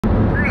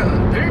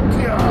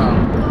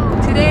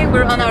Today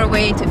we're on our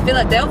way to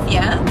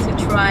Philadelphia to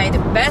try the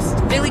best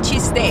Philly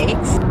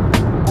cheesesteaks.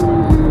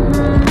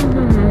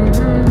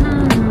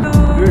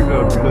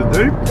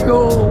 Philadelphia.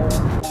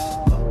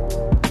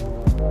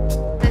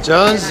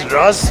 John's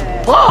Roast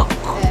Pork.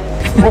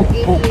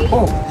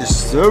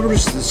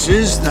 Established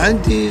since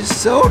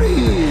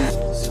 1930.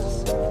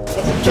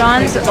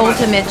 John's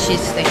Ultimate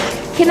Cheesesteak.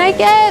 Can I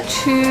get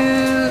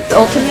 2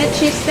 Ultimate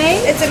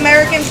Cheesesteak? It's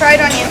American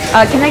fried onion.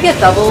 Can I get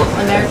double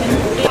American?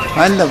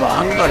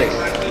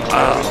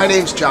 My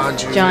name's John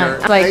Jr. John.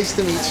 Nice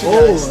to meet you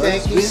guys.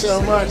 Thank you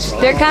so much.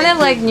 They're kind of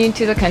like new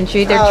to the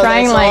country. They're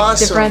trying like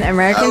awesome. different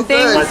American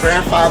things. My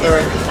grandfather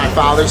and my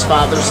father's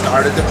father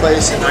started the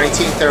place in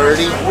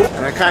 1930,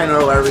 and I kind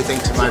of owe everything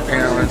to my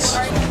parents.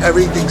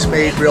 Everything's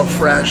made real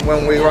fresh.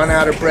 When we run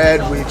out of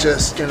bread, we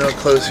just,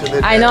 close for the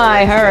day. I know,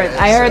 I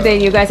heard that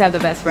you guys have the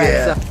best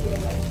bread. Yeah.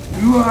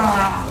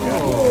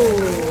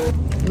 So.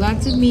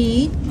 Lots of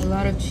meat, a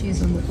lot of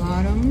cheese on the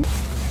bottom.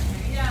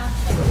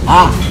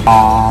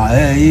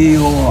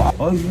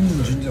 이거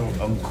진짜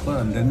그건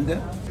안 되는데?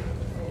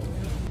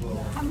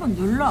 한번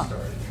눌러.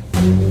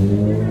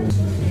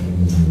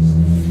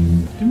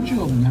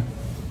 김치가 없네.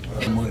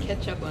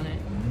 케첩 on it.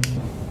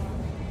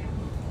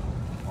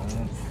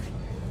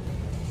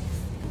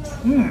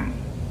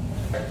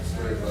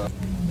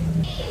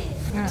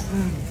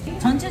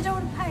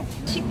 전체적으로 팔.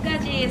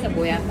 10가지에서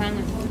뭐야,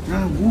 빵은?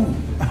 뭐?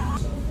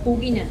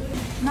 고기는?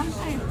 난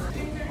팔.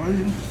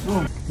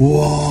 맛있어.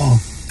 우와.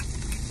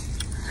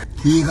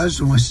 이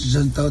갈수록 맛이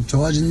진짜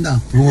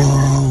좋아진다.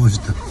 우와,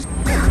 멋있다.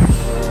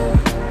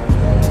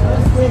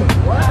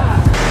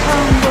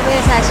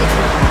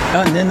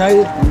 1949. 내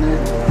나이.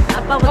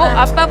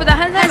 아빠보다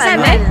한 살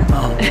많네?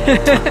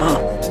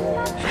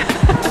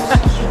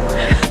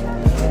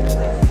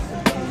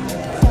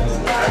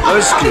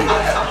 아이스크림.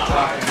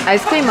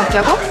 아이스크림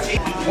먹자고?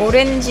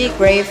 오렌지,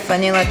 그레이프,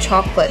 바닐라,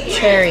 초콜릿,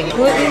 체리,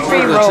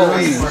 gluten-free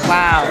rolls.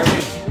 와우.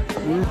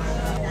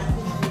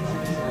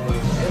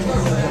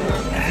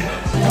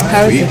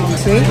 How is it?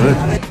 Sweet? Good.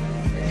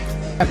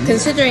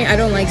 Considering I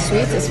don't like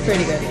sweets, it's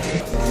pretty good.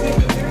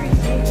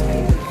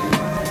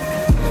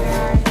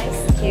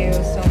 Thank you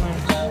so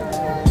much.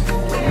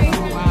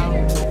 Wow.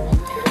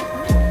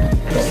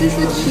 This is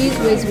the cheese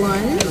whiz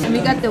one. And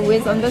we got the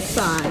whiz on the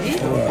side.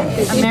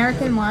 The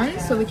American one,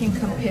 so we can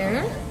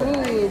compare.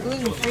 Ooh,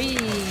 gluten-free.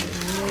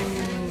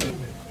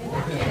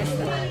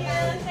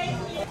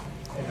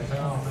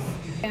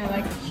 I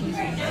like the cheese.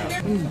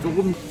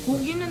 조금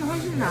고기는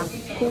훨씬 나.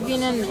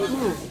 고기는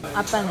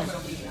아빠는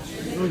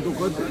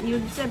똑같아.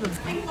 6세븐.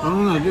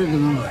 당연하지,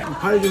 그냥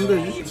 8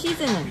 정도지.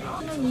 치즈는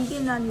이게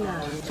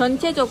나냐.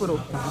 전체적으로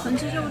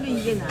전체적으로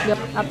이게 나.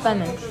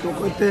 아빠는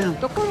똑같아.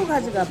 똑바로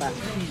가져가봐.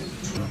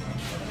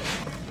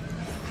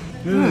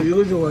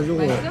 이거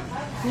좋아지고.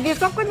 이게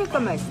섞으니까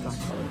맛있어.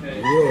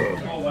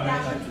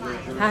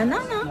 안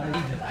하나? 이거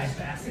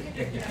맛있다.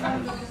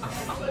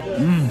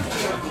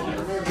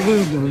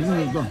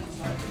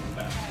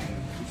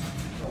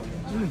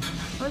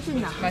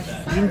 훨씬 나.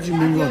 김치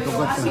먹는 거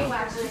똑같아.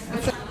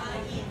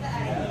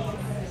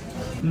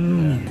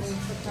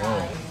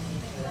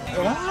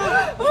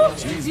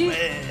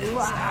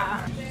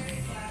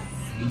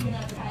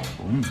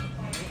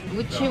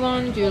 Which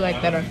one do you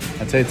like better?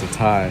 I'd say it's a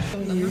tie.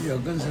 이게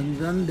약간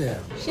선단데.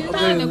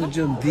 신선하다고?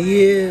 좀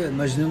뒤에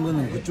맛있는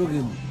거는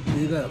그쪽이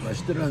뒤가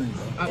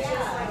맛있더라니까.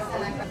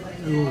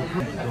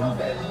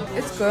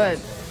 It's good.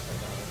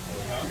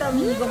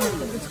 이거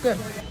먹어. It's good.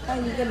 딱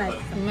이게 맛있어.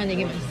 정말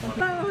이게 맛있어.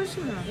 빵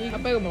훨씬 나.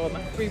 아빠 이거 먹어봐.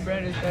 Free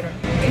bread is better.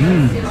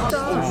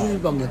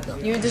 수수방 같다.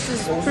 This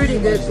is pretty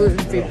good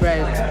gluten-free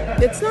bread.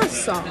 It's not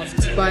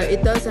soft, but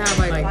it does have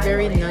like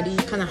very nutty,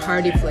 kind of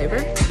hearty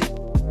flavor.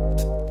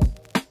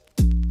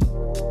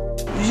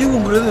 이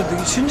집은 그래도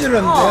되게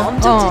친절한데.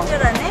 엄청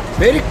친절하네.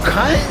 Very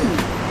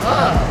kind.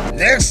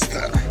 Next.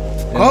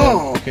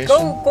 Go.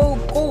 Go, go,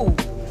 go.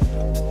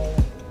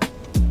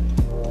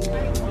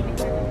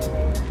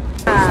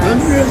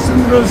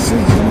 Dalessandro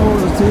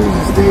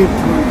steak.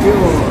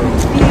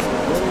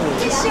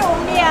 캐시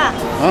온리야.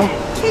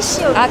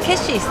 캐시 온리. 아,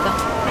 캐시 있어.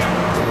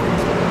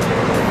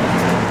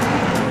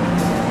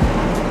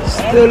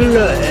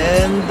 Stella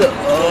and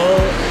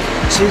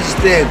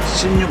cheesesteak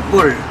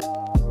 16불.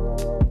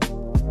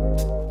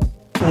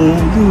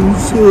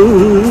 어디서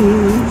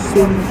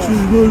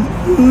삼촌을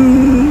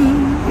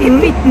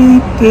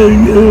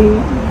이때에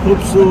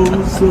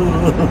없어서.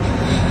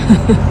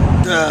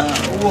 자,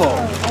 우와.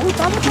 어우,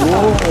 따뜻하다.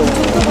 엄청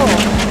뜨거워.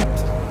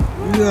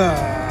 이야.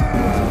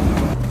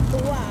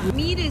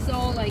 Meat is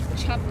all like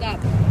chopped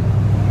up.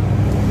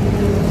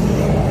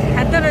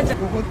 다 떨어져.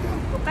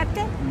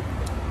 똑같아?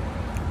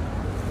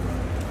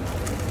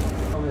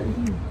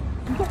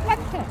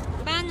 똑같아.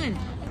 빵은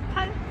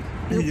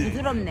이거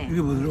부드럽네.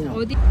 이게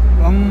부드러워. 어디?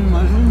 빵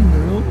맛은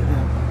별로 없네.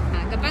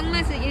 그러니까 빵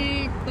맛은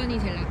 1번이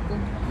제일 낫고.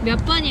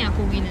 몇 번이야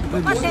고기는?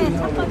 똑같아,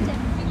 첫 번째.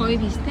 거의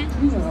비슷해?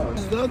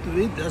 Start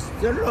with the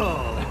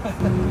Stella.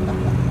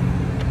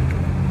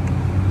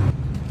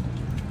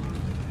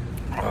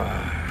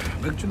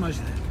 맥주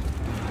맛이네.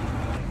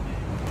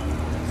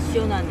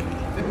 시원하네.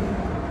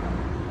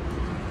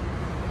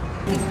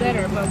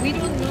 better, but we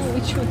don't know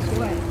which one's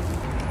what.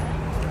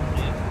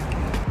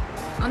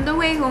 On the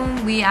way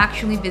home, we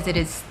actually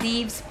visited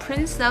Steve's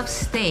Prince of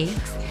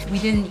Steaks. We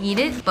didn't eat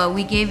it, but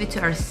we gave it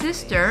to our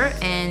sister,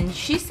 and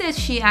she says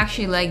she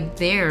actually liked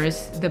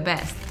theirs the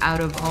best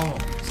out of all.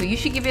 So you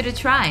should give it a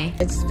try.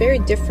 It's a very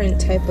different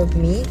type of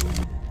meat.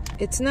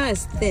 It's not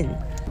as thin.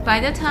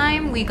 By the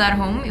time we got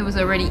home, it was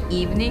already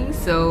evening,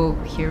 so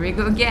here we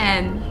go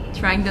again,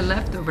 trying the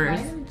leftovers.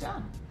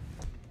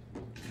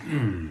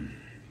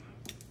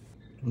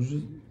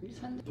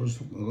 벌써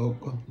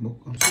먹을까?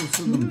 먹까?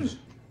 소스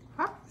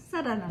확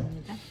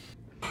살아납니다.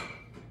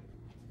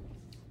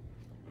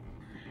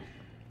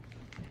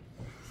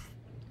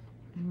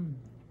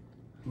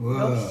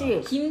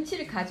 역시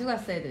김치를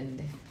가져갔어야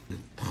되는데.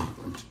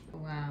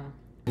 와우.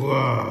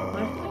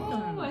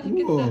 와.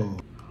 맛있겠다. 우와.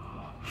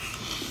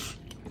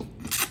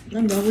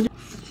 난 너무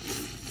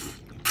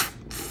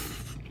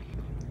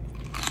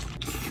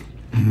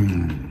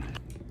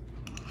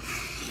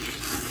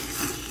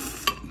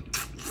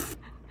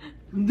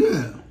근데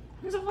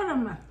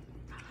숟가락 맛.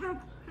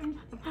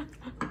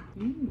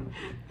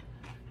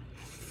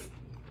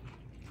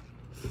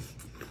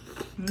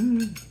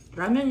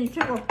 라면이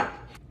최고.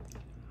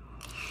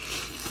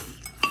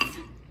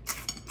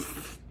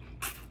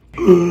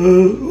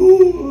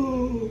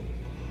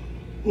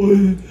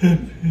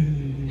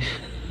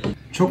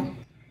 촉.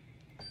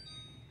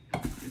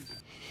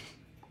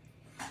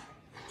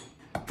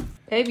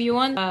 Babe, you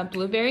want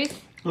blueberries?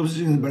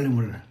 없으니까 빨리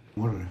먹으래.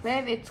 먹으래.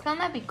 Babe, it's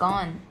gonna be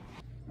gone.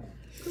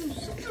 그럼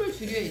수프를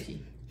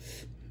줄여야지.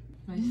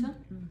 맛있어?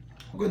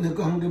 그거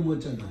내거 한 개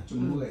먹었잖아.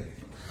 좀 먹어야 돼.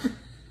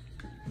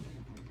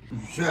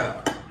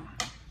 자.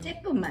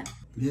 조금만.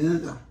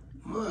 미안하다.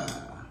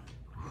 와.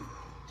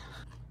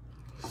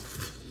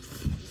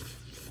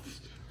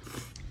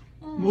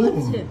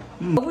 그렇지.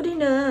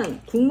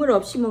 너구리는 국물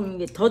없이 먹는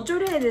게 더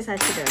졸여야 돼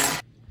사실은.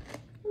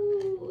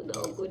 오,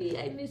 너구리.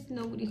 I miss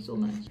너구리 so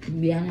much.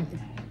 미안하다.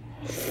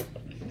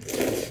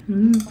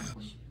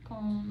 먹고 싶어,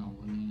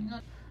 너구리.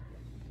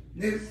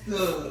 넥스트.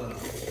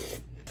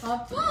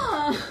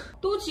 아빠!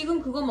 또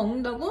지금 그거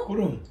먹는다고?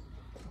 그럼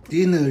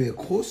디너에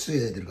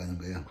코스에 들어가는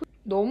거야.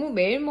 너무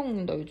매일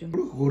먹는다, 요즘.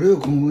 그래요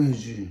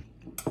건강해지.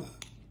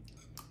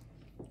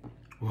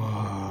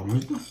 와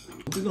맛있다.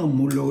 어떻게 안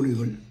먹으려고 그래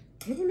이걸.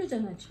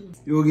 배부르잖아 지금.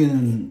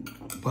 여기는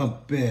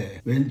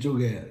밥배,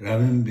 왼쪽에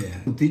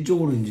라면배,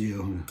 뒤쪽으로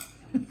이제요.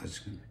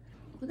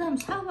 그다음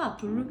사과,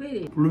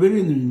 블루베리.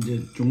 블루베리는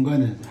이제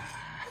중간에.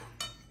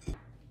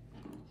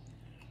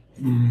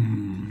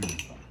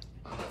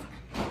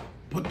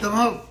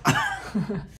 보tam하고